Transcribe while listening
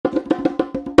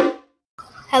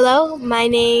Hello, my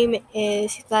name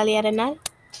is Hilalia Arenal,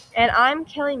 And I'm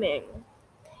Kelly Ming.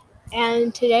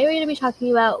 and today we're going to be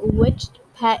talking about which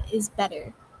pet is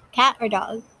better, cat or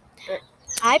dog.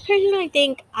 I personally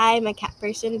think I'm a cat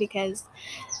person because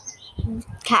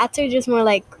cats are just more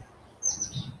like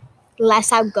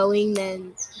less outgoing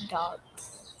than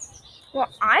dogs. Well,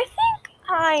 I think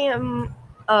I am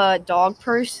a dog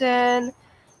person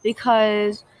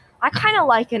because I kind of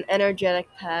like an energetic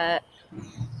pet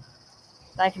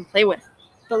that I can play with.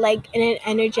 But like an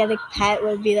energetic pet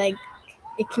would be like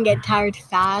it can get tired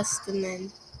fast and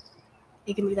then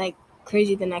it can be like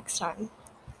crazy the next time.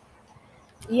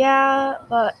 Yeah,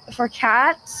 but for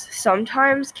cats,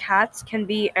 sometimes cats can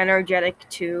be energetic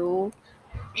too.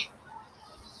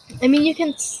 I mean,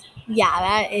 yeah,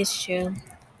 that is true.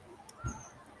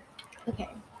 Okay,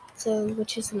 so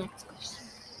which is the next question?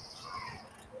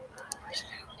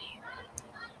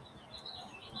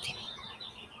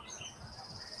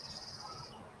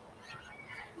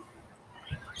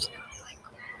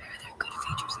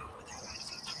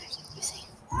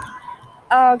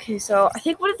 Okay, so I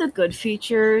think one of the good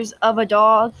features of a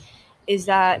dog is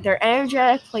that they're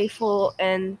energetic, playful,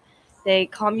 and they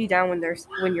calm you down when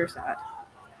you're sad.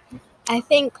 I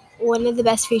think one of the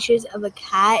best features of a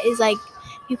cat is like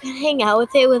you can hang out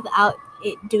with it without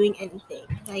it doing anything.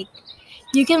 Like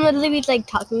you can literally be like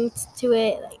talking to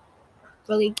it like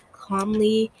really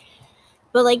calmly,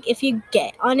 but like if you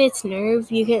get on its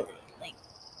nerve, you can like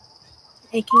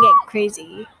it can get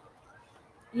crazy.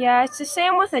 Yeah, it's the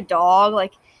same with a dog.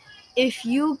 Like if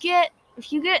you get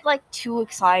like too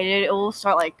excited, it will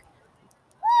start like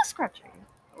scratching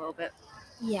a little bit.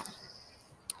 Yeah.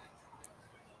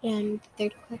 And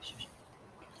third question.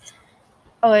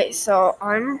 Oh wait, so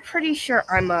I'm pretty sure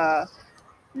I'm a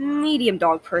medium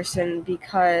dog person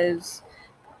because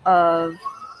of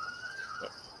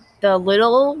the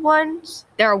little ones.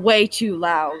 They're way too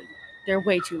loud. They're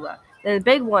way too loud. And the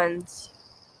big ones,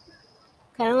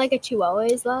 Kind of like a Chihuahua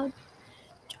is loud.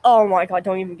 oh my god,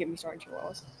 don't even get me started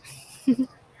on chihuahuas.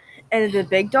 And the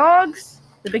big dogs,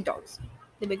 The big dogs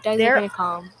are they're kind of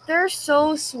calm. they're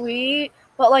so sweet,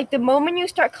 but like the moment you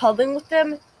start cuddling with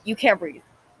them, you can't breathe.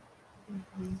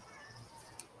 Mm-hmm.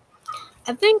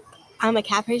 I think I'm a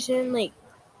cat person like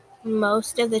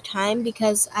most of the time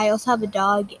because I also have a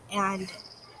dog and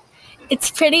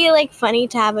it's pretty like funny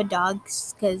to have a dog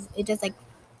because it does like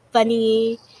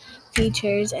funny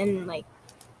features and like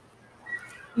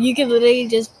you can literally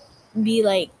just be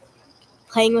like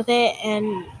playing with it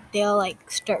and they'll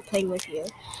like start playing with you.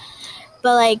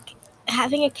 But like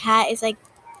having a cat is like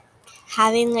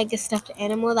having like a stuffed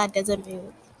animal that doesn't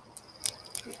move.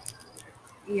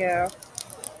 Yeah.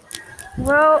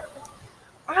 Well,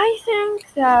 I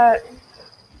think that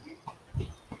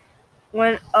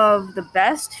one of the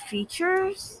best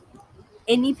features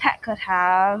any pet could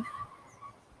have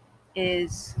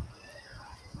is,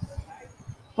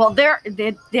 well, they're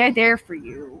there for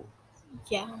you.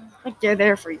 Yeah. Like they're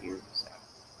there for you. So.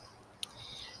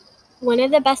 One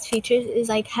of the best features is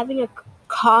like having a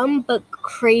calm but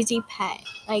crazy pet.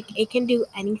 Like it can do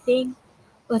anything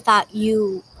without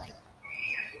you like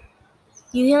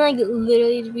you can like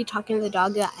literally be talking to the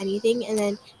dog about anything and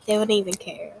then they wouldn't even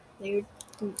care.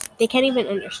 They can't even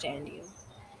understand you.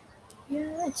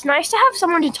 Yeah, it's nice to have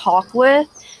someone to talk with,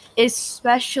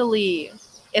 especially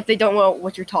if they don't know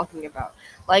what you're talking about.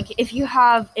 Like if you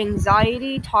have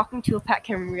anxiety, talking to a pet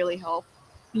can really help.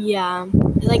 Yeah.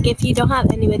 Like if you don't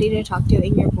have anybody to talk to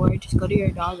and you're bored, just go to your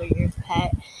dog or your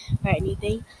pet or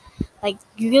anything. Like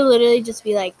you can literally just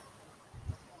be like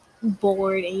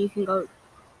bored and you can go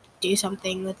do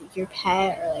something with your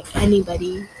pet or like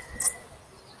anybody.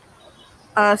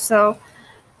 So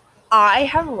I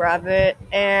have a rabbit,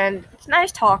 and it's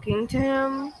nice talking to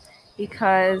him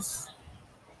because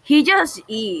he just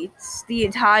eats the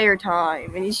entire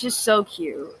time, and he's just so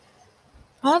cute.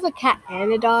 I have a cat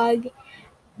and a dog.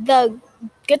 The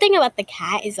good thing about the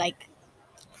cat is like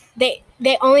they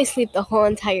only sleep the whole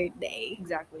entire day.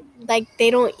 Exactly. Like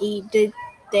they don't eat.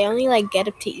 They only like get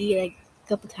up to eat like a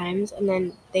couple times and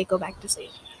then they go back to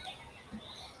sleep.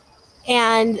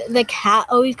 And the cat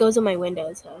always goes in my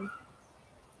window, so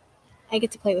I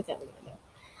get to play with it in the window.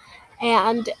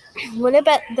 And one of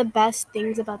the best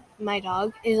things about my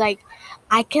dog is like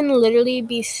I can literally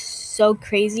be so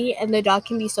crazy and the dog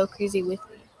can be so crazy with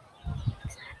me.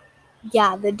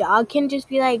 Yeah, the dog can just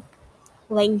be like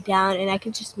laying down and I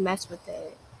can just mess with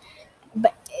it.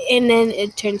 But and then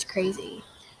it turns crazy.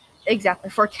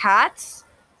 Exactly. For cats,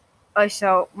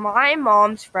 so my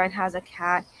mom's friend has a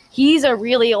cat. He's a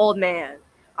really old man.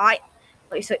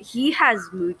 So he has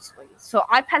mood swings. So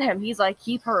I pet him. He's like,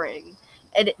 keep purring.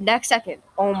 And next second,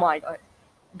 oh my god.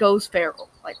 goes feral.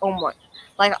 Like, oh my,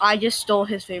 like I just stole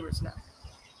his favorite snack.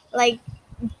 Like,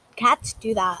 cats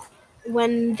do that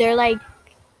when they're like,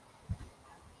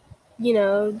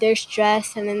 they're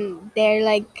stressed and then they're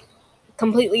like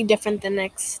completely different the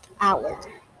next hour.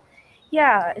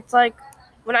 Yeah, it's like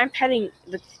when I'm petting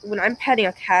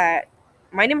a cat,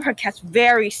 my neighborhood cat's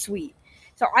very sweet.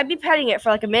 So I'd be petting it for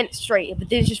like a minute straight, but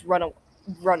then it's just run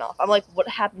off. I'm like, what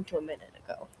happened to a minute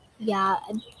ago? Yeah,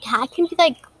 a cat can be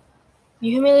like,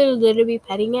 you can literally be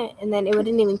petting it and then it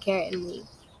wouldn't even care and leave.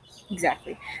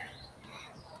 Exactly.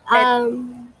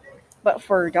 But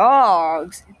for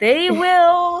dogs, they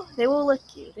will lick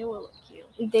you. They will lick you.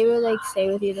 They will like stay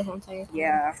with you the whole entire time.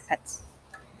 Yeah, pets.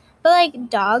 But like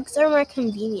dogs are more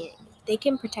convenient. They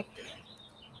can protect you.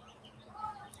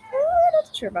 I'm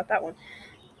not sure about that one.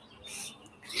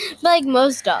 But like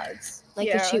most dogs, like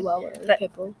Yeah, the Chihuahua or the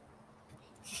Pit Bull.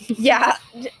 Yeah,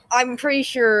 I'm pretty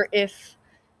sure if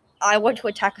I went to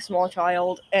attack a small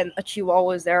child and a Chihuahua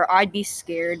was there, I'd be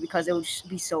scared because it would just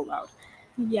be so loud.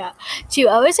 Yeah,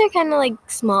 Chihuahuas are kind of like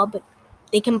small, but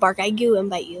they can bark at you and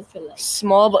bite you for like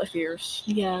small but fierce.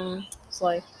 Yeah, it's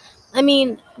like, I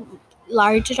mean,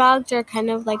 large dogs are kind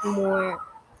of like more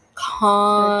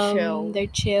calm. They're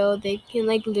chill. They can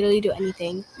like literally do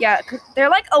anything. Yeah, 'cause they're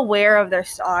like aware of their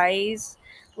size.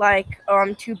 Like, oh,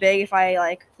 I'm too big. If I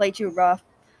like play too rough,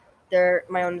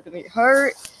 my own's gonna get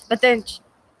hurt. But then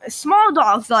small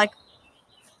dogs, like,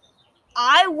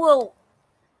 I will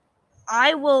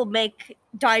make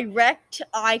direct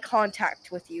eye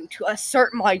contact with you to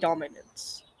assert my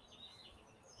dominance.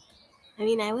 I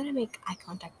mean, I wouldn't make eye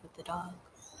contact with the dog.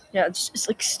 Yeah, it's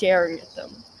like staring at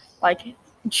them. Like,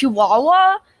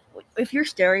 Chihuahua, if you're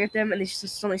staring at them and they just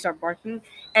suddenly start barking,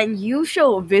 and you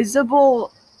show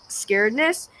visible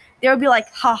scaredness, they'll be like,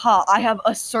 haha, I have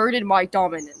asserted my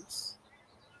dominance.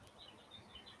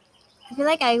 I feel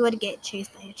like I would get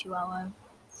chased by a Chihuahua.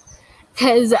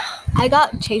 Because I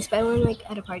got chased by one like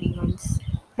at a party once.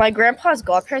 My grandpa's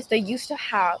godparents, they used to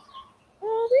have a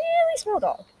really small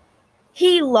dog.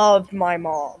 He loved my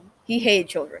mom. He hated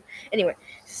children. Anyway,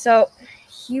 so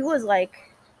he was like,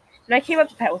 when I came up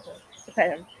to pet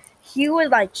him, he would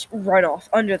like run off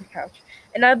under the couch.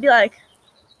 And I'd be like,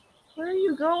 where are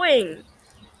you going?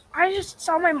 I just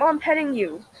saw my mom petting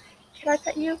you. Can I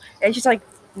pet you? And she just like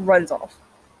runs off.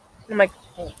 And I'm like,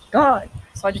 oh God.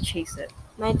 So I just chase it.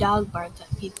 My dog barks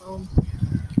at people.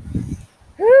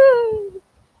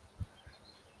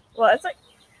 Well, it's like,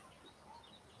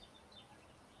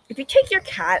 if you take your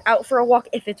cat out for a walk,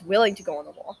 if it's willing to go on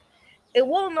a walk, it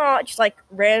will not just like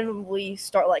randomly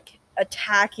start like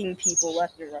attacking people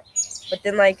left and right. But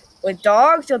then like with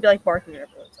dogs, they'll be like barking at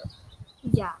everyone. So.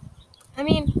 Yeah. I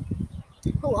mean,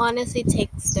 who honestly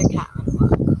takes their cat on a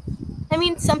walk? I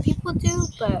mean, some people do,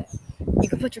 but you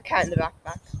can put your cat in the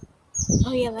backpack.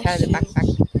 Oh yeah, that's cat in the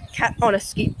backpack. Cat on a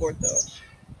skateboard though.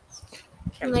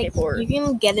 Like skateboard. You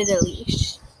can get it a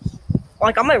leash.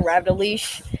 Like I might grab a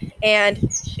leash, and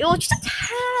it'll just a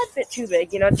tad bit too big.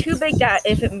 Too big that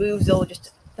if it moves,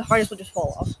 the harness will just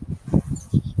fall off.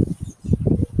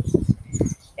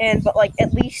 But like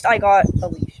at least I got a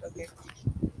leash. Okay.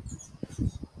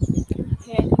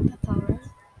 Okay, that's alright.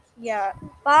 Yeah.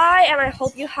 Bye, and I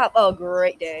hope you have a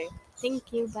great day.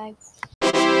 Thank you. Bye.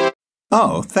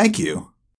 Oh, thank you.